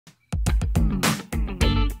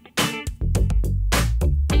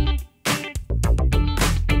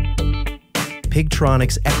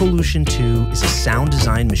Pigtronix Echolution 2 is a sound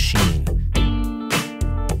design machine.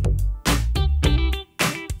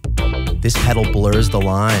 This pedal blurs the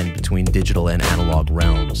line between digital and analog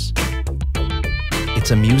realms.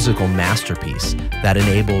 It's a musical masterpiece that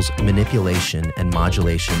enables manipulation and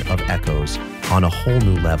modulation of echoes on a whole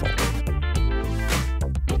new level.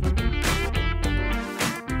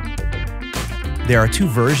 There are two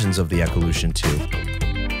versions of the Echolution 2.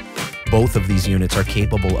 Both of these units are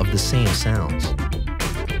capable of the same sounds.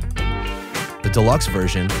 The Deluxe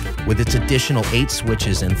version, with its additional 8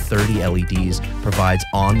 switches and 30 LEDs, provides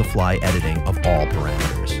on-the-fly editing of all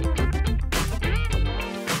parameters.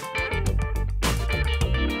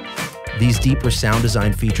 These deeper sound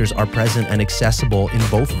design features are present and accessible in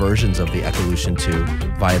both versions of the Echolution 2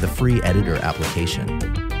 via the free editor application.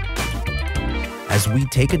 As we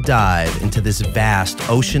take a dive into this vast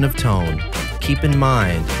ocean of tone, keep in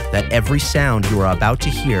mind that every sound you are about to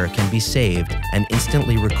hear can be saved and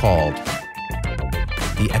instantly recalled.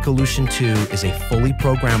 The Echolution 2 is a fully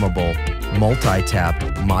programmable,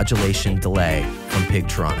 multi-tap modulation delay from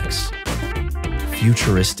Pigtronix.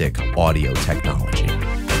 Futuristic audio technology.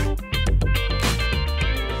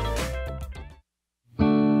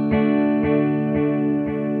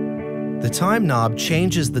 The time knob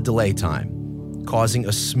changes the delay time, causing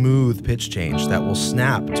a smooth pitch change that will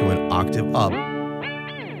snap to an octave up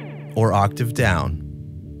or octave down.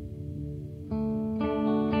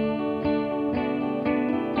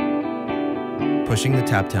 Pushing the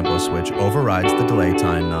tap tempo switch overrides the delay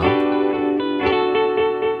time knob.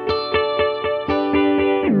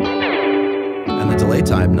 And the delay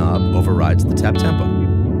time knob overrides the tap tempo.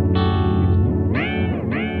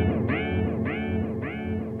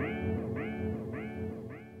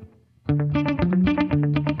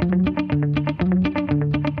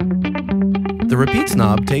 The repeats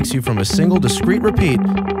knob takes you from a single discrete repeat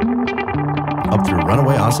up through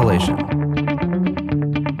runaway oscillation.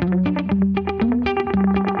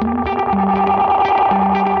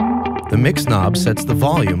 The mix knob sets the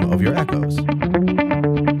volume of your echoes.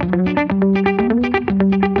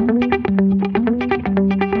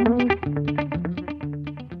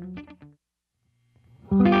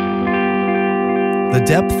 The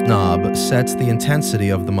depth knob sets the intensity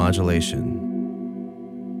of the modulation.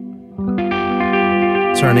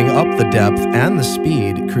 Turning up the depth and the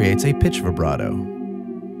speed creates a pitch vibrato.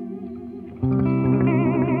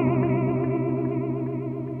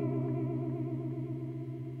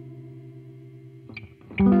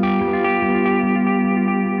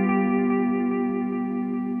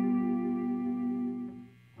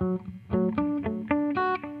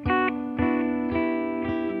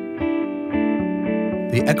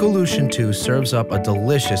 The Echolution 2 serves up a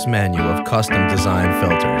delicious menu of custom design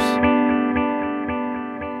filters.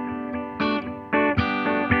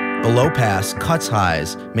 The low pass cuts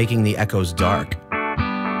highs, making the echoes dark.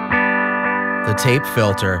 The tape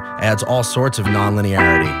filter adds all sorts of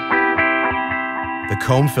nonlinearity. The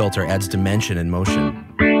comb filter adds dimension and motion.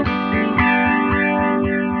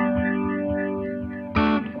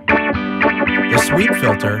 The sweep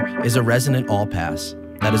filter is a resonant all-pass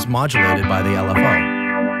that is modulated by the LFO.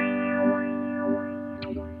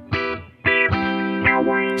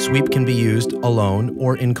 Sweep can be used alone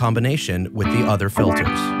or in combination with the other filters.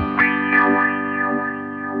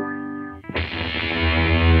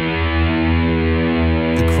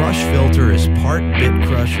 The crush filter is part bit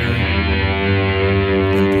crusher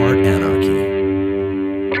and part anarchy.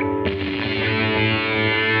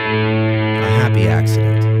 A happy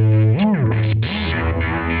accident.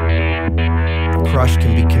 Crush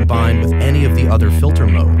can be combined with any of the other filter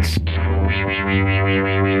modes.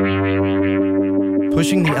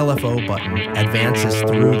 Pushing the LFO button advances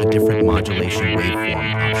through the different modulation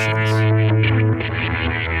waveform options.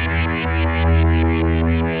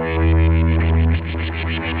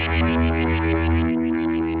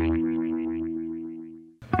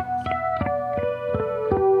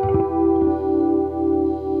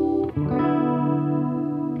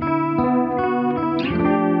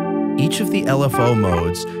 Each of the LFO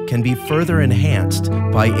modes can be further enhanced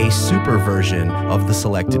by a super version of the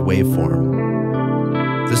selected waveform.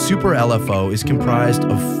 The Super LFO is comprised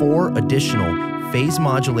of 4 additional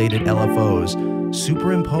phase-modulated LFOs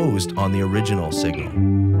superimposed on the original signal.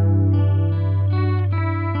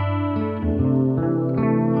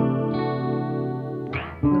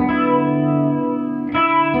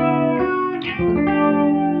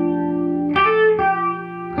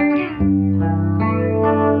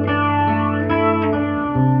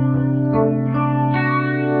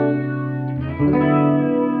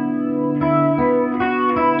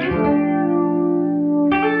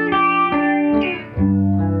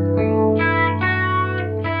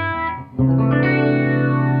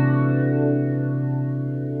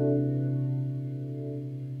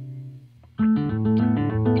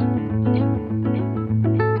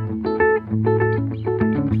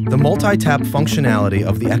 The multi-tap functionality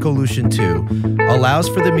of the Echolution 2 allows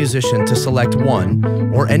for the musician to select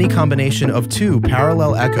one or any combination of two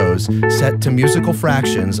parallel echoes set to musical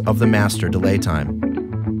fractions of the master delay time.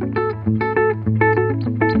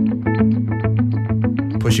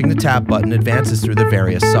 Pushing the tap button advances through the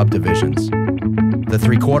various subdivisions. The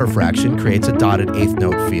 3/4 fraction creates a dotted 8th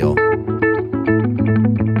note feel.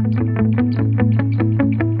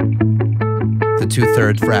 The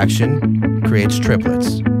 2/3 fraction creates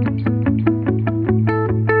triplets.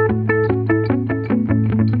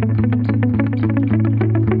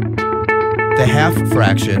 The 1/2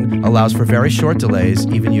 fraction allows for very short delays,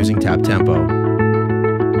 even using tap tempo.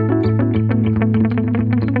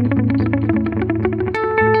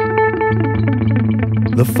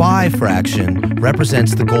 The 5 fraction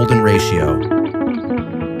represents the golden ratio.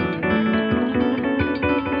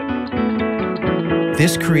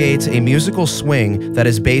 This creates a musical swing that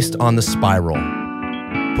is based on the spiral.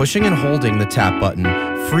 Pushing and holding the tap button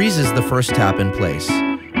freezes the first tap in place,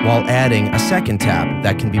 while adding a second tap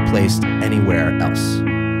that can be placed anywhere else.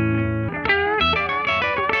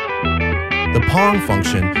 The Pong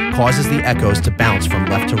function causes the echoes to bounce from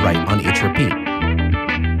left to right on each repeat.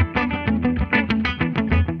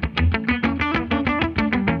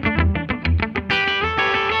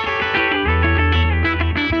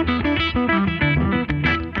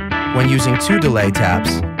 When using 2 delay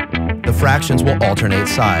taps, the fractions will alternate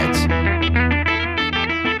sides.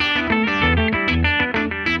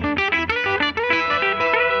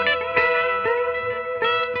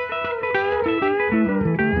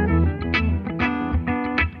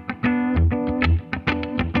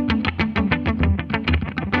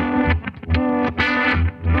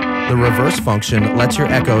 The reverse function lets your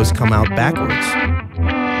echoes come out backwards.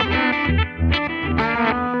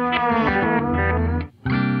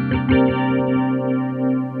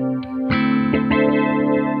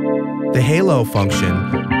 The halo function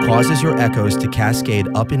causes your echoes to cascade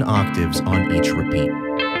up in octaves on each repeat.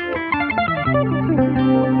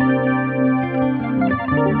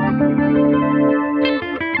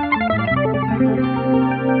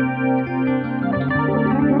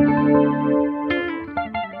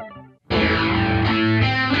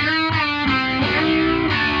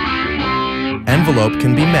 Envelope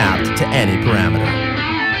can be mapped to any parameter.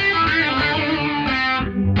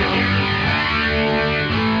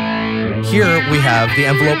 Here we have the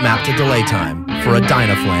envelope mapped to delay time for a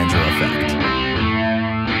dynaflanger effect.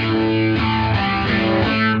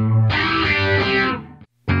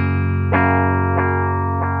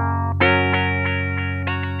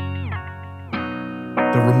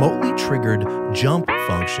 The remotely triggered jump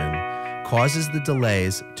function causes the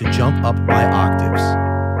delays to jump up by octaves.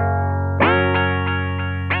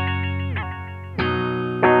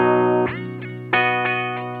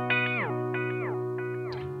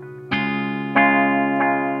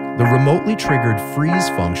 The remotely triggered freeze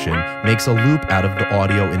function makes a loop out of the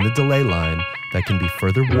audio in the delay line that can be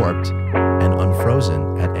further warped and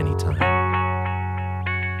unfrozen at any time.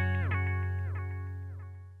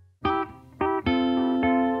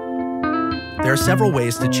 There are several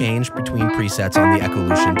ways to change between presets on the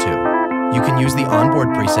Echolution 2. You can use the onboard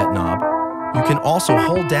preset knob. You can also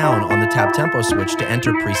hold down on the tap tempo switch to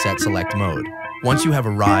enter preset select mode. Once you have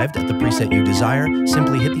arrived at the preset you desire,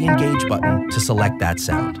 simply hit the engage button to select that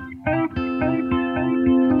sound.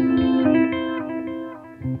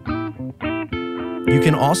 You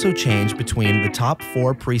can also change between the top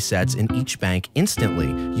 4 presets in each bank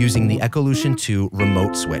instantly using the Echolution 2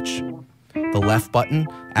 remote switch. The left button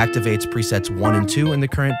activates presets 1 and 2 in the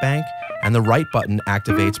current bank, and the right button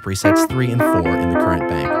activates presets 3 and 4 in the current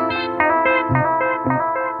bank.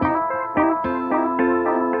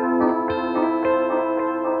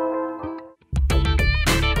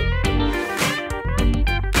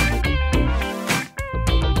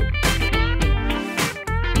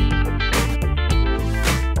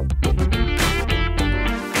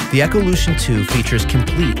 The Echolution 2 features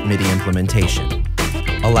complete MIDI implementation,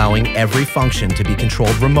 allowing every function to be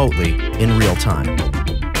controlled remotely in real time.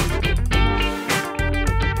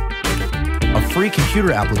 A free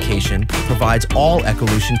computer application provides all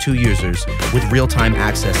Echolution 2 users with real-time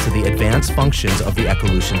access to the advanced functions of the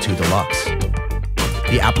Echolution 2 Deluxe.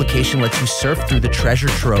 The application lets you surf through the treasure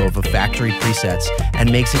trove of factory presets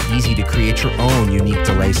and makes it easy to create your own unique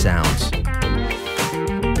delay sounds.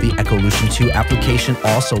 The Echolution 2 application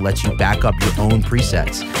also lets you back up your own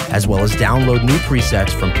presets, as well as download new presets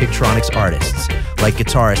from Pigtronix artists, like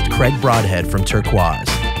guitarist Craig Brodhead from Turkuaz,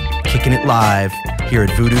 kicking it live here at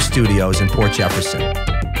Voodoo Studios in Port Jefferson.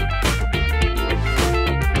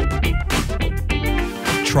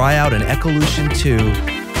 Try out an Echolution 2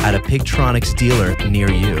 at a Pigtronix dealer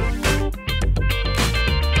near you.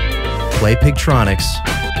 Play Pigtronix,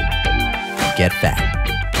 get fat.